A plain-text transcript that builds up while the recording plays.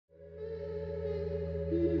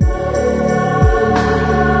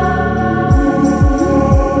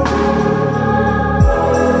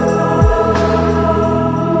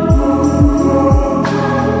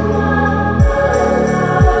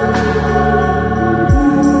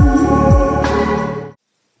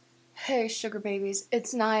sugar babies?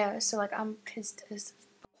 It's Naya. So like I'm pissed as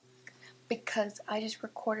fuck because I just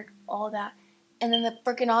recorded all that and then the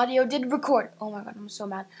freaking audio did record. Oh my god, I'm so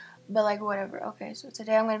mad. But like whatever. Okay, so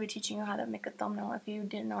today I'm gonna be teaching you how to make a thumbnail if you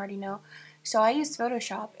didn't already know. So I use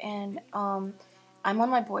Photoshop and I'm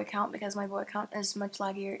on my boy account because my boy account is much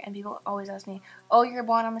laggier and people always ask me, oh, you're a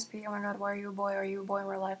boy on MSP, oh my god, why are you a boy? Are you a boy in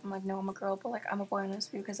real life? I'm like, no, I'm a girl, but like I'm a boy on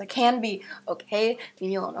MSP because I can be, okay? Leave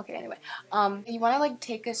me alone. Okay, anyway. You wanna like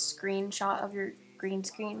take a screenshot of your green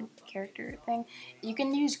screen character thing. You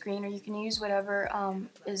can use green or you can use whatever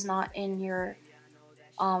is not in your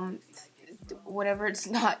whatever it's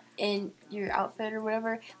not in your outfit or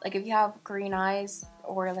whatever. Like if you have green eyes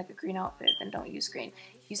or like a green outfit, then don't use green.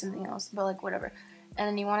 Use something else, but like whatever. And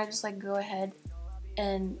then you want to just like go ahead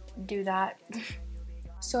and do that.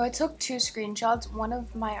 So I took 2 screenshots, one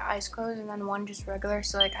of my eyes closed and then one just regular,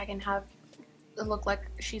 so like I can have it look like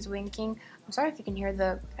she's winking. I'm sorry if you can hear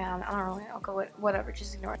the fan. I don't really know. Okay, whatever,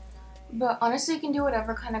 just ignore it. But honestly, you can do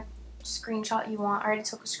whatever kind of screenshot you want. I already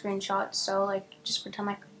took a screenshot, so like just pretend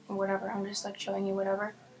like whatever. I'm just like showing you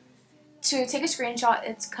whatever. To take a screenshot,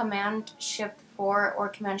 it's Command-Shift-4 or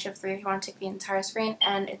Command-Shift-3 if you want to take the entire screen,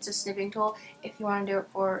 and it's a snipping tool if you want to do it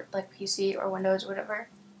for like PC or Windows or whatever.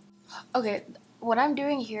 Okay, what I'm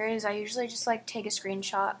doing here is I usually just like take a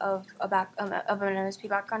screenshot of an MSP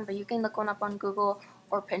background, but you can look one up on Google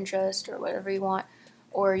or Pinterest or whatever you want,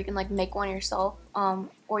 or you can like make one yourself,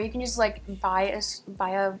 or you can just like buy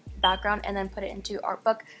a background and then put it into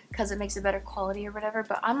Artbook because it makes a better quality or whatever.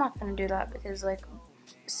 But I'm not gonna do that because like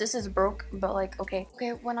this is broke. But like okay,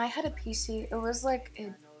 when I had a PC, it was like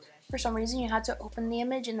for some reason you had to open the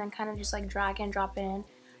image and then kind of just like drag and drop it in.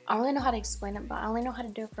 I don't really know how to explain it, but I only know how to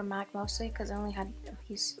do it for Mac mostly because I only had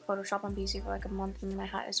Photoshop on PC for like a month and then I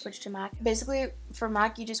had to switch to Mac. Basically, for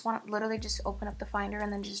Mac, you just want to literally just open up the Finder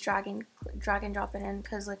and then just drag and drop it in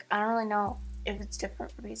because like I don't really know if it's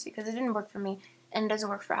different for PC because it didn't work for me and it doesn't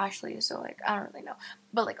work for Ashley, so like I don't really know.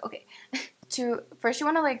 But like okay, first you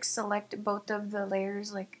want to like select both of the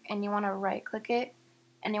layers like and you want to right click it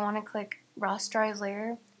and you want to click rasterize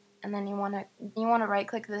layer. And then you want to right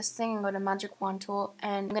click this thing and go to magic wand tool,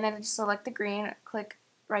 and I'm gonna just select the green,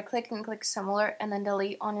 right click and click similar, and then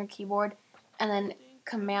delete on your keyboard, and then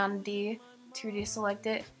Command D to deselect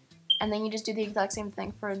it, and then you just do the exact same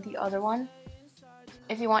thing for the other one.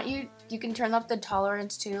 If you want, you can turn up the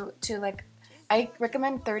tolerance to like I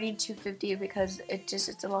recommend 30 to 50 because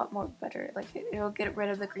it's a lot more better. Like it'll get rid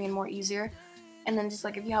of the green more easier. And then just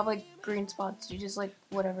like if you have like green spots, you just like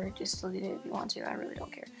whatever, just delete it if you want to. I really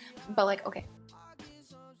don't care. But like okay.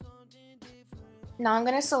 Now I'm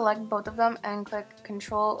gonna select both of them and click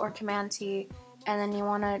Control or Command T, and then you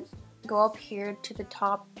wanna go up here to the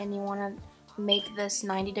top and you wanna make this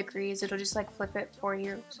 90 degrees. It'll just like flip it for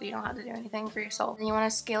you so you don't have to do anything for yourself. And you want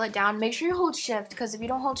to scale it down. Make sure you hold shift because if you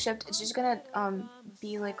don't hold shift, it's just gonna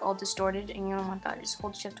be like all distorted and you don't want that. Just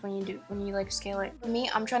hold shift when you like scale it. For me,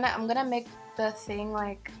 I'm gonna make the thing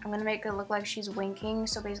like I'm gonna make it look like she's winking.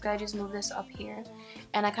 So basically I just move this up here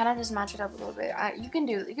and I kind of just match it up a little bit. You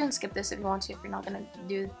can skip this if you want to if you're not gonna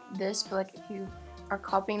do this, but like if you are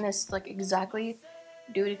copying this like exactly,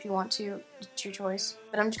 do it if you want to. It's your choice.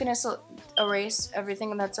 But I'm just gonna erase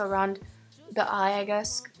everything that's around the eye, I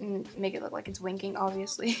guess, and make it look like it's winking,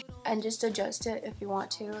 obviously. And just adjust it if you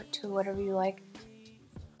want to whatever you like.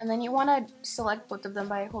 And then you want to select both of them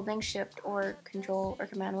by holding Shift or Control or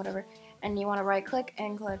Command, whatever. And you want to right click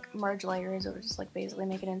and click Merge Layers, or just like basically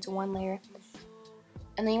make it into one layer.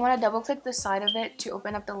 And then you want to double click the side of it to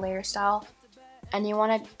open up the layer style. And you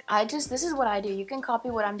want to, this is what I do. You can copy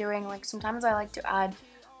what I'm doing. Like sometimes I like to add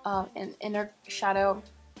an inner shadow.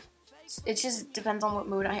 It just depends on what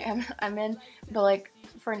mood I'm in. But like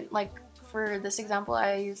for this example,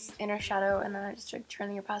 I use inner shadow and then I just like turn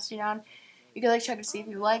the opacity down. You can like check to see if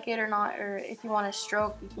you like it or not, or if you want a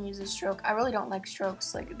stroke, you can use a stroke. I really don't like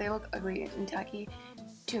strokes. Like they look ugly and tacky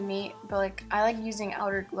to me. But like I like using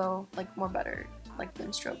outer glow like more better like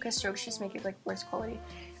than stroke, because strokes just make it like worse quality.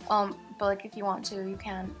 But like if you want to, you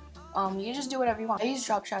can. You just do whatever you want. I use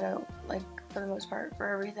drop shadow like for the most part for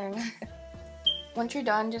everything. Once you're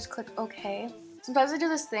done, just click OK. Sometimes I do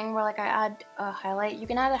this thing where like I add a highlight. You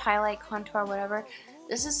can add a highlight, contour, whatever.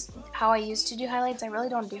 This is how I used to do highlights. I really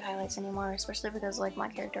don't do highlights anymore, especially because like my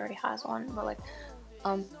character already has one. But like,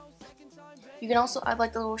 you can also add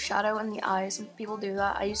like the little shadow in the eyes. Some people do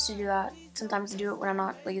that. I used to do that. Sometimes I do it when I'm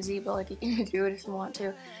not lazy, but like you can do it if you want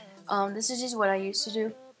to. This is just what I used to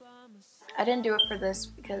do. I didn't do it for this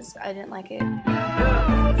because I didn't like it.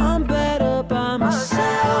 I'm better by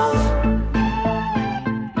myself.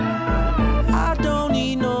 I don't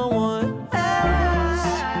need no one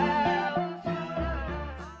else.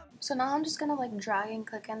 So now I'm just gonna like drag and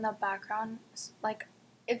click in the background. Like,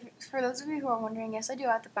 if for those of you who are wondering, yes, I do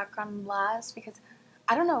add the background last because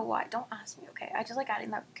I don't know why. Don't ask me, okay? I just like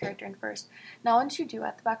adding that character in first. Now, once you do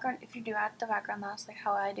add the background, if you do add the background last, like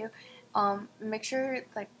how I do, make sure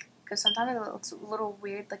like because sometimes it looks a little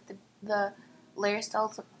weird, like the layer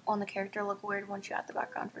styles on the character look weird once you add the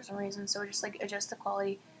background for some reason. So just like adjust the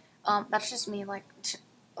quality. That's just me like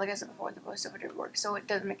I said before, the voiceover didn't work, so it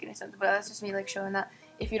doesn't make any sense. But that's just me like showing that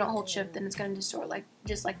if you don't hold shift, then it's gonna distort like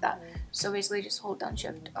just like that. So basically, just hold down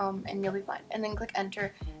shift, and you'll be fine. And then click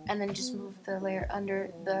enter, and then just move the layer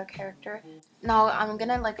under the character. Now I'm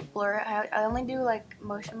gonna like blur it. I only do like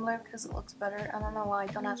motion blur because it looks better. I don't know why.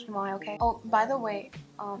 Don't ask me why. Okay. Oh, by the way,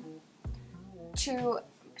 to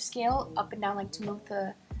scale up and down, like to move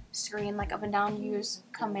the screen like up and down, use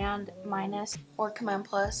command minus or command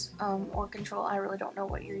plus or control. I really don't know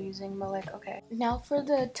what you're using, but like okay. Now for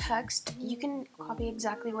the text, you can copy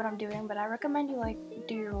exactly what I'm doing, but I recommend you like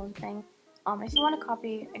do your own thing. If you want to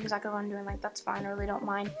copy exactly what I'm doing, like that's fine. I really don't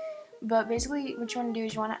mind. But basically what you want to do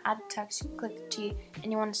is you want to add text, you click the T,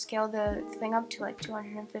 and you want to scale the thing up to like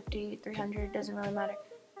 250, 300, doesn't really matter.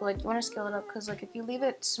 But like you want to scale it up because like if you leave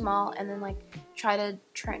it small and then like try to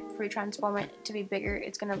free transform it to be bigger,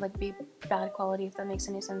 it's gonna like be bad quality, if that makes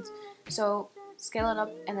any sense. So scale it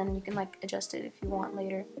up and then you can like adjust it if you want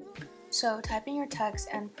later. So type in your text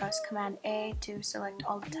and press Command A to select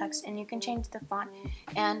all the text, and you can change the font.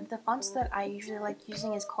 And the fonts that I usually like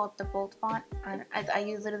using is called the bold font, and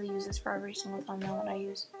I literally use this for every single thumbnail that I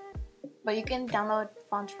use. But you can download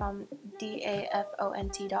fonts from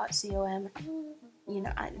dafont.com. You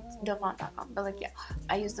know, dafont.com, but like yeah,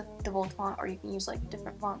 I use the bold font, or you can use like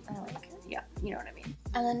different font, and like yeah, you know what I mean.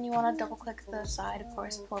 And then you want to double click the side, of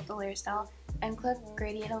course, pull up the layer style, and click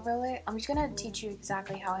gradient overlay. I'm just gonna teach you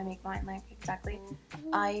exactly how I make mine, like exactly.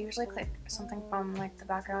 I usually click something from like the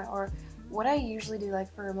background, or what I usually do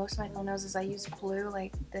like for most of my thumbnails is I use blue,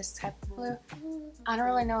 like this type of blue. I don't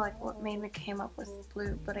really know like what made me came up with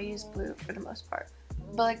blue, but I use blue for the most part.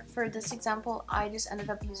 But like for this example, I just ended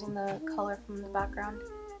up using the color from the background.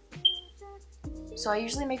 So I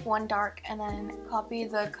usually make one dark and then copy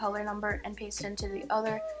the color number and paste it into the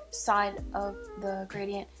other side of the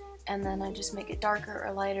gradient, and then I just make it darker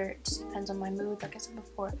or lighter. It just depends on my mood, like I said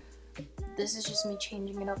before. This is just me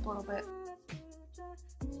changing it up a little bit.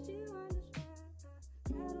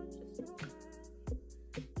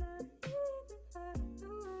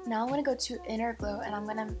 Now I'm going to go to Inner Glow, and I'm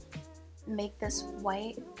going to make this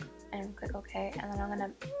white and click OK, and then I'm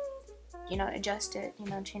going to, you know, adjust it, you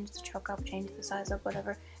know, change the choke up, change the size up,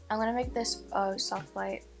 whatever. I'm going to make this soft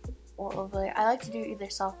light or overlay. I like to do either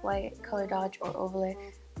soft light, color dodge, or overlay.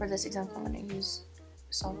 For this example, I'm going to use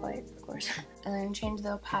soft light, of course. And then change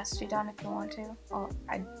the opacity down if you want to. Oh,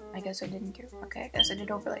 I guess I didn't do. Okay, I guess I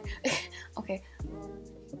did overlay. Okay.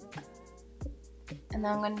 And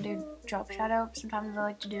then I'm going to do drop shadow. Sometimes I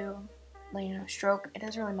like to do, like, you know, stroke. It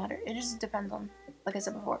doesn't really matter. It just depends on, like I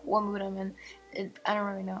said before, what mood I'm in. I don't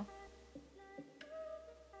really know.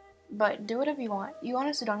 But do whatever you want. You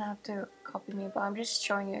honestly don't have to copy me, but I'm just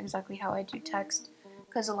showing you exactly how I do text.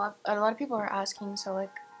 Because a lot of people are asking, so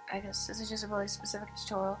like, I guess this is just a really specific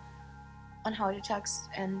tutorial on how to text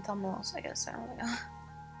and thumbnails, I guess. I don't really know.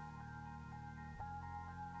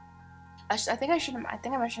 I think I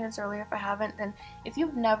mentioned this earlier. If I haven't, then if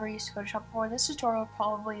you've never used Photoshop before, this tutorial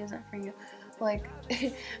probably isn't for you. Like,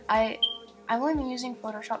 I've only been using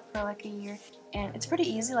Photoshop for like a year, and it's pretty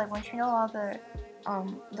easy. Like once you know all the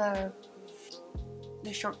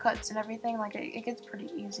shortcuts and everything, like it gets pretty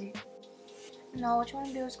easy. Now what you want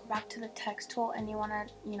to do is go back to the text tool, and you want to,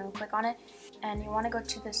 you know, click on it, and you want to go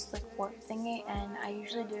to this like warp thingy, and I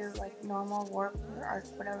usually do like normal, warp, or arc,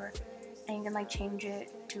 whatever, and you can like change it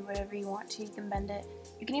to whatever you want to. You can bend it.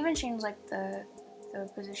 You can even change like the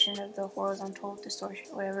position of the horizontal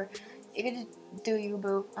distortion, whatever. You can just do you,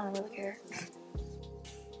 boo. I don't really care.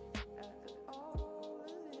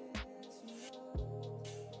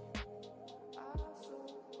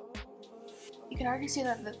 You can already see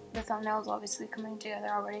that the thumbnail is obviously coming together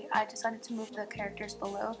already. I decided to move the characters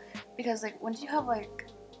below because like once you have like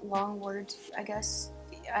long words, I guess,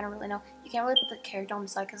 I don't really know, you can't really put the character on the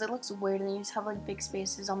side because it looks weird, and then you just have like big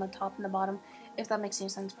spaces on the top and the bottom. If that makes any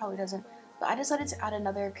sense, probably doesn't. But I decided to add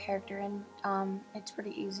another character in. It's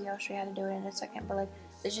pretty easy. I'll show you how to do it in a second. But like,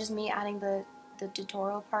 it's just me adding the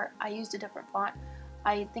tutorial part. I used a different font.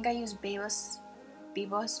 I think I used Bebus,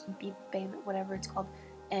 whatever it's called.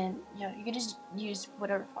 And yeah, you can just use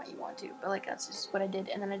whatever font you want to, but like that's just what I did.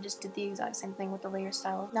 And then I just did the exact same thing with the layer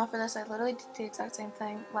style. Now for this, I literally did the exact same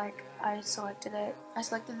thing. Like I selected it. I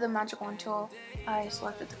selected the magic wand tool. I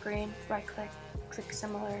selected the green, right click, click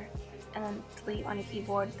similar, and then delete on your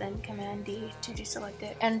keyboard, then Command D to deselect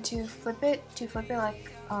it. And to flip it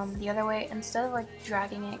like the other way, instead of like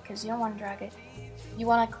dragging it, because you don't want to drag it, you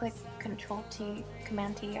want to click Control T,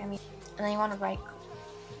 Command T, I mean, and then you want to right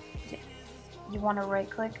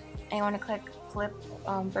click, and you want to click flip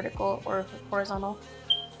vertical or flip horizontal.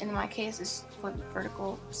 In my case, it's flip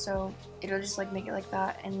vertical, so it'll just like make it like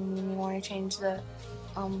that. And then you want to change the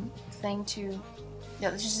thing to, yeah,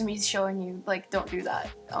 this is just me showing you, like, don't do that.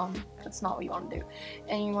 That's not what you want to do.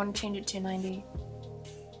 And you want to change it to 90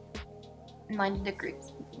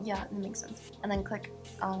 degrees. Yeah, that makes sense. And then click,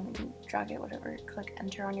 drag it, whatever, click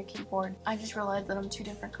enter on your keyboard. I just realized that I'm two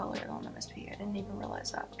different colors on MSP. I didn't even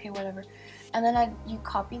realize that. Okay, whatever. And then you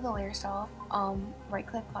copy the layer style, right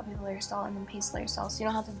click, copy the layer style, and then paste layer style. So you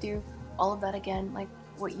don't have to do all of that again, like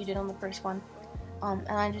what you did on the first one. And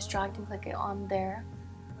I just dragged and click it on there.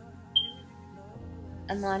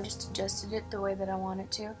 And then I just adjusted it the way that I want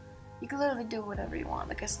it to. You can literally do whatever you want,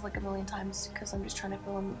 like I said like a million times, because I'm just trying to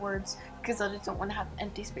fill in words, because I just don't want to have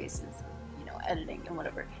empty spaces, you know, editing and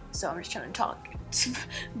whatever. So I'm just trying to talk.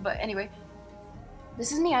 But anyway,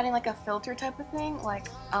 this is me adding like a filter type of thing. Like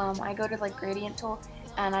I go to like gradient tool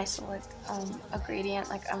and I select a gradient,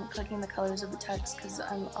 like I'm clicking the colors of the text because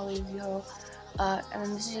I'm a lazy hoe. And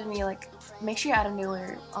then this is just me like, make sure you add a new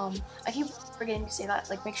layer. I keep forgetting to say that,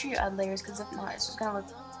 like make sure you add layers, because if not, it's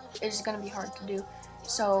just gonna be hard to do.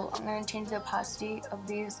 So I'm gonna change the opacity of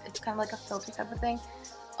these. It's kind of like a filter type of thing.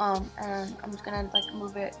 And I'm just gonna like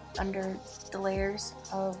move it under the layers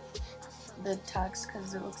of the text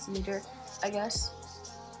because it looks neater, I guess.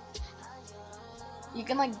 You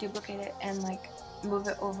can like duplicate it and like move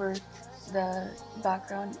it over the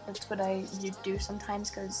background. That's what I do sometimes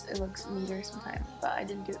because it looks neater sometimes, but I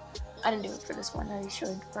didn't do it for this one. I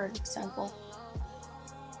showed for an example.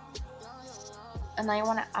 And now you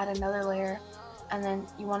want to add another layer, and then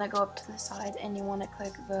you want to go up to the side and you want to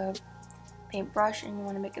click the paintbrush and you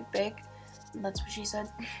want to make it big. That's what she said.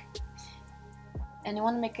 And you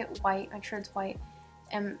want to make it white, make sure it's white.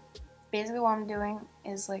 And basically what I'm doing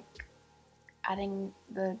is like adding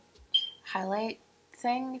the highlight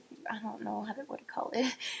thing. I don't know what to call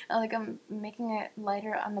it. Like I'm making it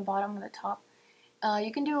lighter on the bottom and the top.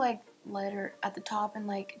 You can do like lighter at the top and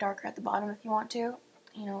like darker at the bottom if you want to.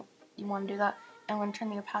 You know, you want to do that. And I'm going to turn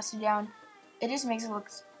the opacity down. It just makes it look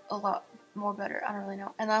a lot more better. I don't really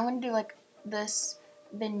know. And I'm going to do like this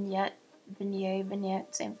vignette,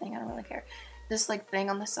 same thing. I don't really care. This like thing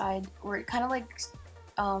on the side where it kind of like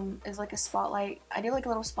is like a spotlight. I do like a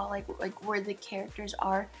little spotlight like where the characters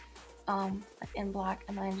are, like in black,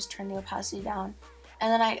 and then I just turn the opacity down.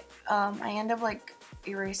 And then I end up like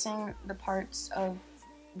erasing the parts of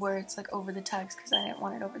where it's like over the text because I didn't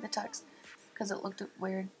want it over the text because it looked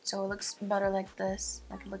weird. So it looks better like this.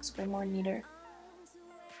 Like it looks way more neater.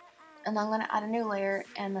 And then I'm gonna add a new layer,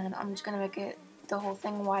 and then I'm just gonna make it the whole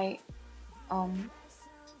thing white.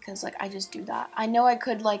 Because like I just do that. I know I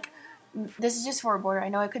could like, this is just for a border. I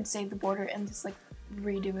know I could save the border and just like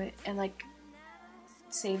redo it and like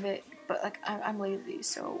save it, but like I'm lazy,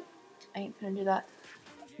 so I ain't gonna do that.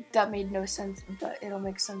 That made no sense, but it'll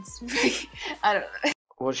make sense. I don't know.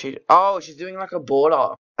 What she? Oh, she's doing like a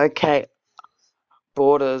border. Okay,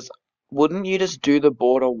 borders. Wouldn't you just do the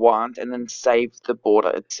border once and then save the border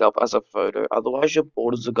itself as a photo? Otherwise, your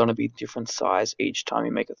borders are gonna be different size each time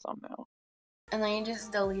you make a thumbnail. And then you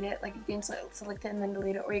just delete it. Like you can select it and then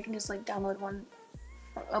delete it, or you can just like download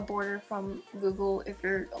a border from Google if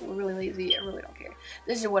you're really lazy. I really don't care.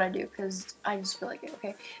 This is what I do because I just feel like it.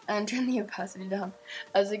 Okay, and turn the opacity down.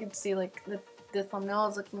 As you can see, like the thumbnail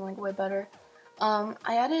is looking like way better. I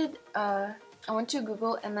went to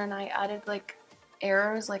Google and then I added like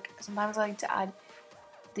arrows. Like sometimes I like to add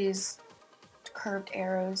these curved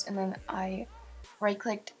arrows, and then I right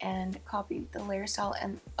clicked and copied the layer style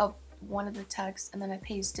and of one of the texts, and then I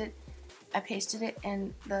pasted it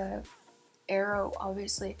in the arrow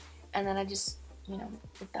obviously, and then I just, you know,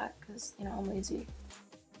 did that because, you know, I'm lazy.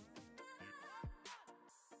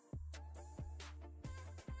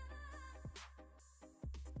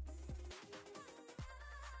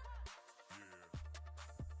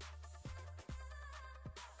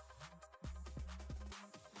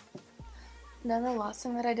 Then the last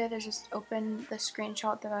thing that I did is just open the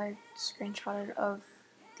screenshot that I screenshotted of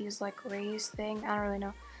these like rays thing. I don't really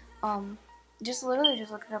know. Just literally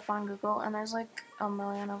just look it up on Google, and there's like a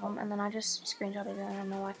million of them, and then I just screenshotted it. I don't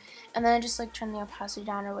know why. And then I just like turn the opacity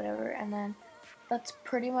down or whatever, and then that's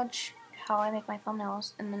pretty much how I make my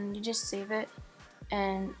thumbnails. And then you just save it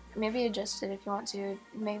and maybe adjust it if you want to.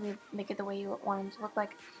 Maybe make it the way you want it to look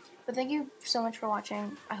like. But thank you so much for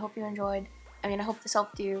watching. I hope you enjoyed. I mean, I hope this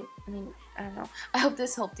helped you. I mean, I don't know. I hope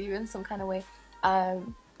this helped you in some kind of way.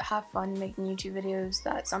 Have fun making YouTube videos.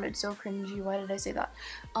 That sounded so cringy. Why did I say that?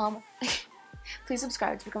 Please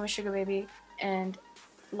subscribe to become a sugar baby and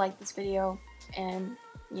like this video and,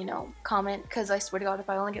 you know, comment, because I swear to God, if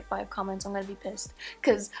I only get 5 comments, I'm gonna be pissed,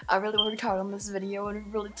 because I really worked hard on this video and it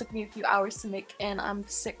really took me a few hours to make, and I'm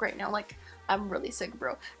sick right now. Like, I'm really sick,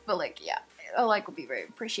 bro. But like, yeah, a like would be very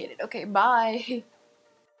appreciated. Okay, bye.